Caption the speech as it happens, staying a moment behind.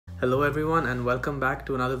Hello everyone and welcome back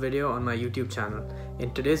to another video on my YouTube channel.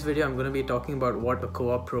 In today's video I'm going to be talking about what a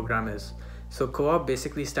co-op program is. So co-op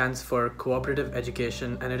basically stands for cooperative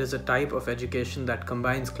education, and it is a type of education that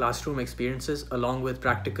combines classroom experiences along with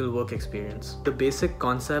practical work experience. The basic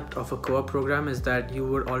concept of a co-op program is that you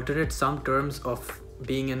would alternate some terms of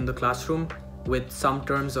being in the classroom with some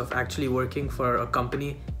terms of actually working for a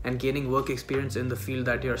company and gaining work experience in the field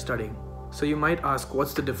that you're studying. So you might ask,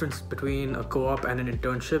 what's the difference between a co-op and an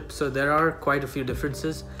internship? So there are quite a few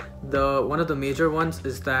differences. One of the major ones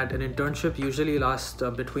is that an internship usually lasts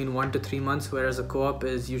between 1 to 3 months, whereas a co-op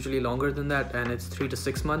is usually longer than that, and it's 3 to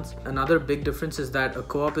 6 months. Another big difference is that a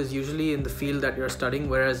co-op is usually in the field that you're studying,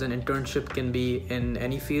 whereas an internship can be in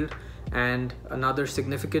any field. And another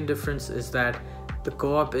significant difference is that the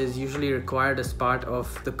co-op is usually required as part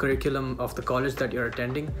of the curriculum of the college that you're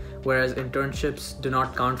attending, whereas internships do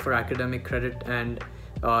not count for academic credit, and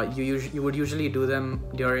you would usually do them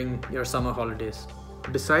during your summer holidays.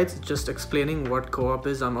 Besides just explaining what co-op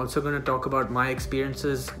is, I'm also going to talk about my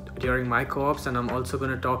experiences during my co-ops, and I'm also going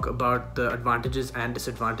to talk about the advantages and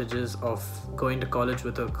disadvantages of going to college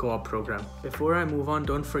with a co-op program. Before I move on,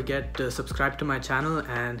 don't forget to subscribe to my channel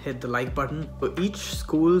and hit the like button. So each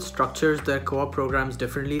school structures their co-op programs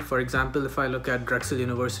differently. For example, if I look at Drexel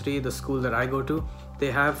University, the school that I go to, they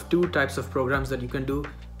have two types of programs that you can do.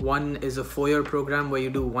 One is a 4-year program where you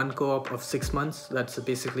do one co-op of 6 months. That's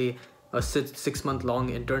basically a 6-month-long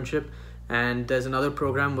internship, and there's another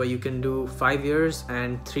program where you can do 5 years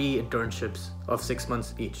and 3 internships of 6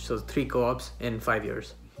 months each, so 3 co-ops in 5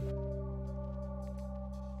 years.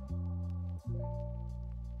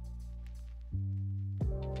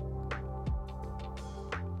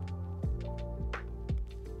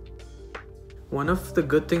 One of the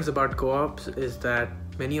good things about co-ops is that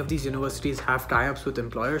many of these universities have tie-ups with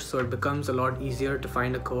employers, so it becomes a lot easier to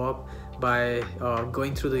find a co-op by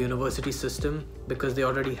going through the university system, because they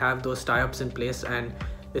already have those tie-ups in place, and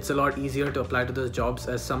it's a lot easier to apply to those jobs,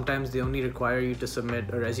 as sometimes they only require you to submit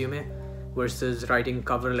a resume versus writing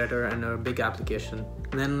cover letter and a big application.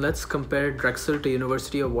 And then let's compare Drexel to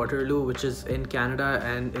University of Waterloo, which is in Canada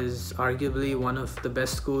and is arguably one of the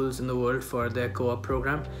best schools in the world for their co-op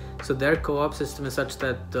program. So their co-op system is such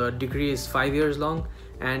that the degree is 5 years long,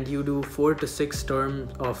 and you do 4 to 6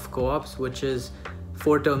 terms of co-ops, which is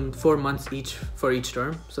 4 months each for each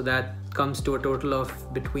term. So that comes to a total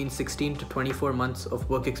of between 16 to 24 months of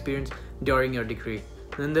work experience during your degree.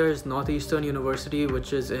 Then there's Northeastern University,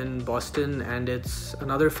 which is in Boston, and it's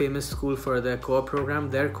another famous school for their co-op program.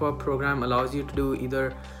 Their co-op program allows you to do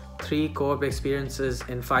either 3 co-op experiences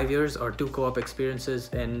in 5 years or 2 co-op experiences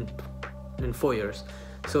in 4 years.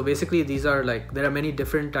 So basically there are many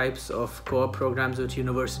different types of co-op programs which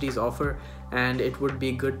universities offer, and it would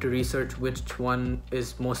be good to research which one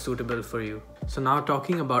is most suitable for you. So now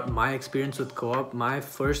talking about my experience with co-op, my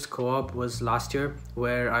first co-op was last year,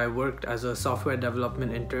 where I worked as a software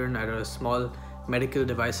development intern at a small medical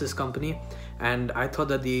devices company, and I thought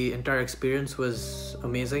that the entire experience was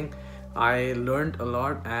amazing. I learned a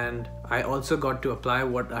lot, and I also got to apply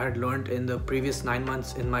what I had learned in the previous 9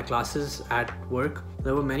 months in my classes at work.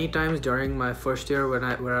 There were many times during my first year where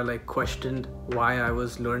I questioned why I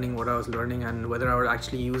was learning what I was learning and whether I would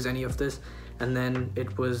actually use any of this. And then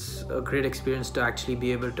it was a great experience to actually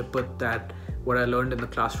be able to put what I learned in the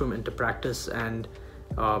classroom into practice and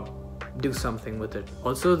do something with it.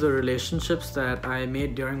 Also, the relationships that I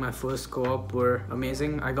made during my first co-op were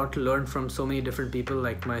amazing. I got to learn from so many different people,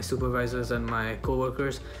 like my supervisors and my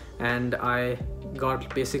co-workers, and I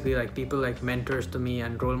got basically people like mentors to me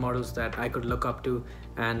and role models that I could look up to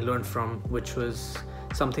and learn from, which was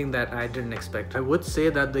something that I didn't expect. I would say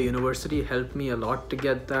that the university helped me a lot to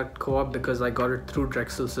get that co-op, because I got it through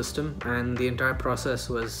Drexel system and the entire process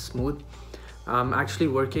was smooth. I'm actually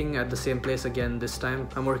working at the same place again this time.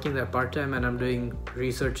 I'm working there part-time, and I'm doing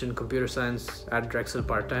research in computer science at Drexel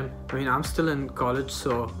part-time. I mean, I'm still in college,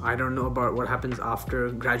 so I don't know about what happens after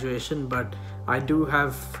graduation, but I do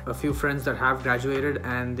have a few friends that have graduated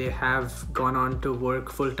and they have gone on to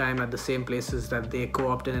work full-time at the same places that they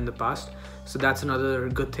co-opted in the past. So that's another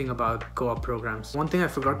good thing about co-op programs. One thing I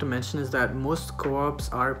forgot to mention is that most co-ops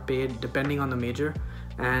are paid depending on the major,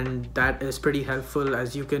 and that is pretty helpful,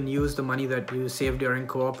 as you can use the money that you save during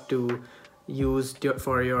co-op to use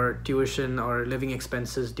for your tuition or living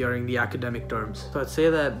expenses during the academic terms. So I'd say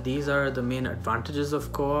that these are the main advantages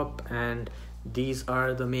of co-op, and these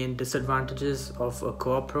are the main disadvantages of a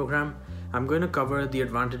co-op program. I'm going to cover the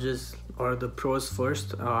advantages or the pros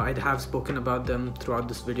first. I have spoken about them throughout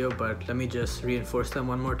this video, but let me just reinforce them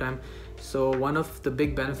one more time. So one of the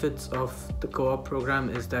big benefits of the co-op program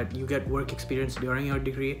is that you get work experience during your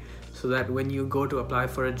degree, so that when you go to apply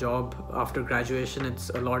for a job after graduation, it's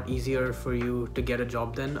a lot easier for you to get a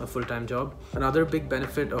job than a full-time job. Another big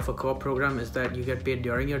benefit of a co-op program is that you get paid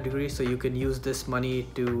during your degree, so you can use this money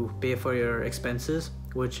to pay for your expenses,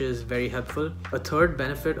 which is very helpful. A third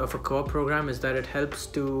benefit of a co-op program is that it helps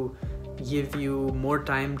to give you more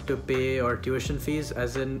time to pay your tuition fees,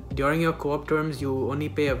 as in during your co-op terms you only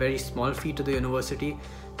pay a very small fee to the university,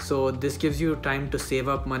 so this gives you time to save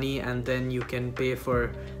up money and then you can pay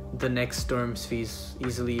for the next term's fees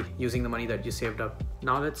easily using the money that you saved up.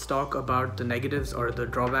 Now let's talk about the negatives or the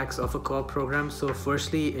drawbacks of a co-op program. So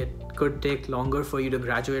firstly, it could take longer for you to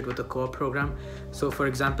graduate with a co-op program. So for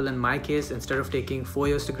example, in my case, instead of taking 4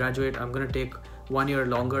 years to graduate, I'm going to take 1 year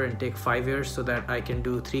longer and take 5 years so that I can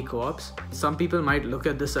do 3 co-ops. Some people might look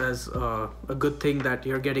at this as a good thing that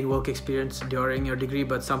you're getting work experience during your degree,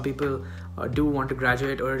 but some people do want to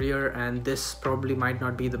graduate earlier, and this probably might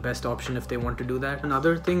not be the best option if they want to do that.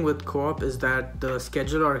 Another thing with co-op is that the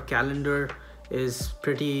schedule or calendar is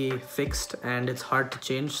pretty fixed and it's hard to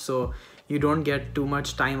change, so you don't get too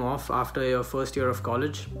much time off after your first year of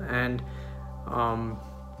college. And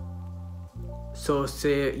so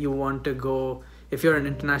say you want to go, if you're an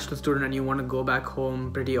international student and you want to go back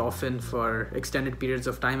home pretty often for extended periods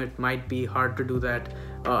of time, it might be hard to do that.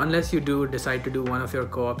 Unless you do decide to do one of your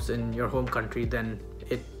co-ops in your home country, then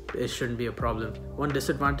it shouldn't be a problem. One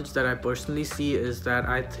disadvantage that I personally see is that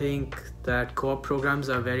I think that co-op programs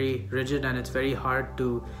are very rigid and it's very hard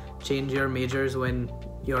to change your majors when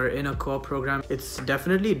you're in a co-op program. It's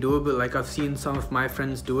definitely doable, like I've seen some of my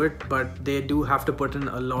friends do it, but they do have to put in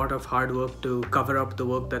a lot of hard work to cover up the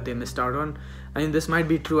work that they missed out on. I mean, this might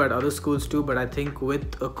be true at other schools too, but I think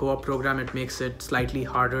with a co-op program it makes it slightly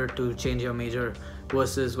harder to change your major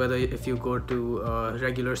versus whether if you go to a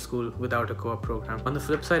regular school without a co-op program. On the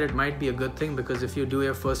flip side, it might be a good thing because if you do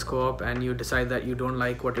your first co-op and you decide that you don't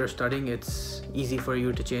like what you're studying, it's easy for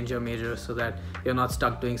you to change your major so that you're not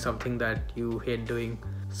stuck doing something that you hate doing.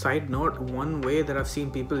 Side note, one way that I've seen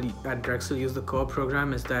people at Drexel use the co-op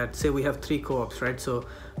program is that, say we have 3 co-ops, right? So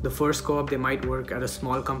the first co-op, they might work at a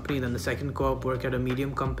small company, then the second co-op work at a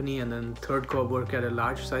medium company, and then third co-op work at a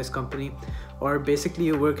large size company. Or basically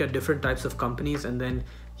you work at different types of companies and then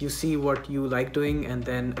you see what you like doing, and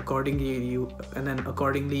then accordingly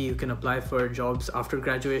you can apply for jobs after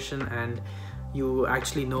graduation, and you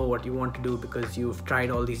actually know what you want to do because you've tried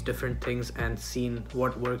all these different things and seen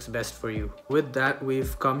what works best for you. With that,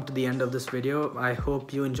 we've come to the end of this video. I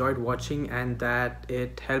hope you enjoyed watching and that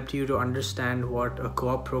it helped you to understand what a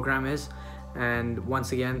co-op program is. And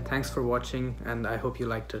once again, thanks for watching and I hope you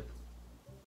liked it.